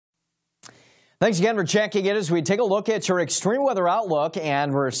Thanks again for checking in as we take a look at your extreme weather outlook,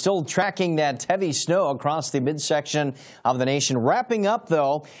 and we're still tracking that heavy snow across the midsection of the nation. Wrapping up,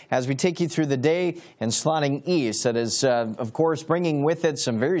 though, as we take you through the day and sliding east. That is, of course, bringing with it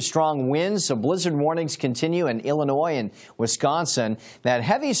some very strong winds. So blizzard warnings continue in Illinois and Wisconsin. That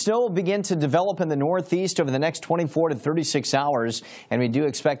heavy snow will begin to develop in the northeast over the next 24 to 36 hours, and we do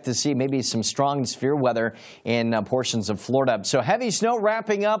expect to see maybe some strong severe weather in portions of Florida. So heavy snow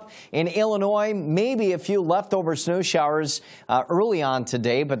wrapping up in Illinois. Maybe a few leftover snow showers early on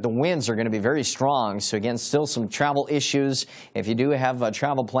today, but the winds are going to be very strong. So again, still some travel issues. If you do have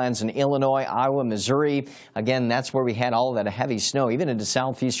travel plans in Illinois, Iowa, Missouri, again, that's where we had all of that heavy snow, even into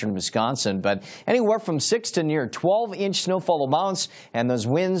southeastern Wisconsin. But anywhere from 6 to near 12-inch snowfall amounts, and those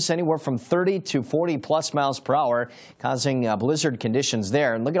winds anywhere from 30 to 40 plus miles per hour, causing blizzard conditions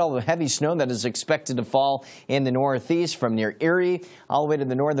there. And look at all the heavy snow that is expected to fall in the northeast from near Erie all the way to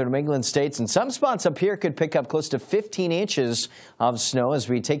the northern New England states. And some spots up here could pick up close to 15 inches of snow as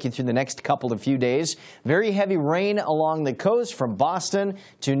we take you through the next couple of few days. Very heavy rain along the coast from Boston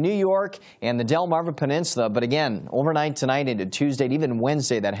to New York and the Delmarva Peninsula. But again, overnight tonight into Tuesday and even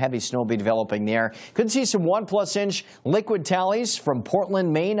Wednesday, that heavy snow will be developing there. Could see some 1+ inch liquid tallies from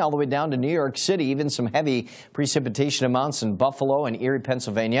Portland, Maine, all the way down to New York City. Even some heavy precipitation amounts in Buffalo and Erie,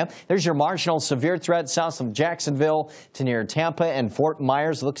 Pennsylvania. There's your marginal severe threat south of Jacksonville to near Tampa and Fort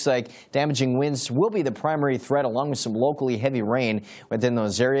Myers. Looks like damaging winds will be the primary threat, along with some locally heavy rain within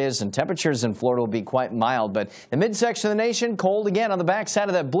those areas. And temperatures in Florida will be quite mild. But the midsection of the nation, cold again on the backside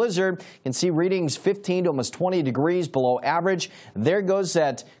of that blizzard. You can see readings 15 to almost 20 degrees below average. There goes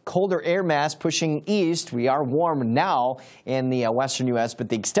that colder air mass pushing east. We are warm now in the western U.S., but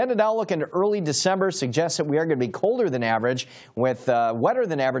the extended outlook into early December suggests that we are going to be colder than average, with wetter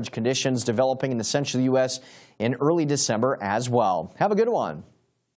than average conditions developing in the central U.S. in early December as well. Have a good one.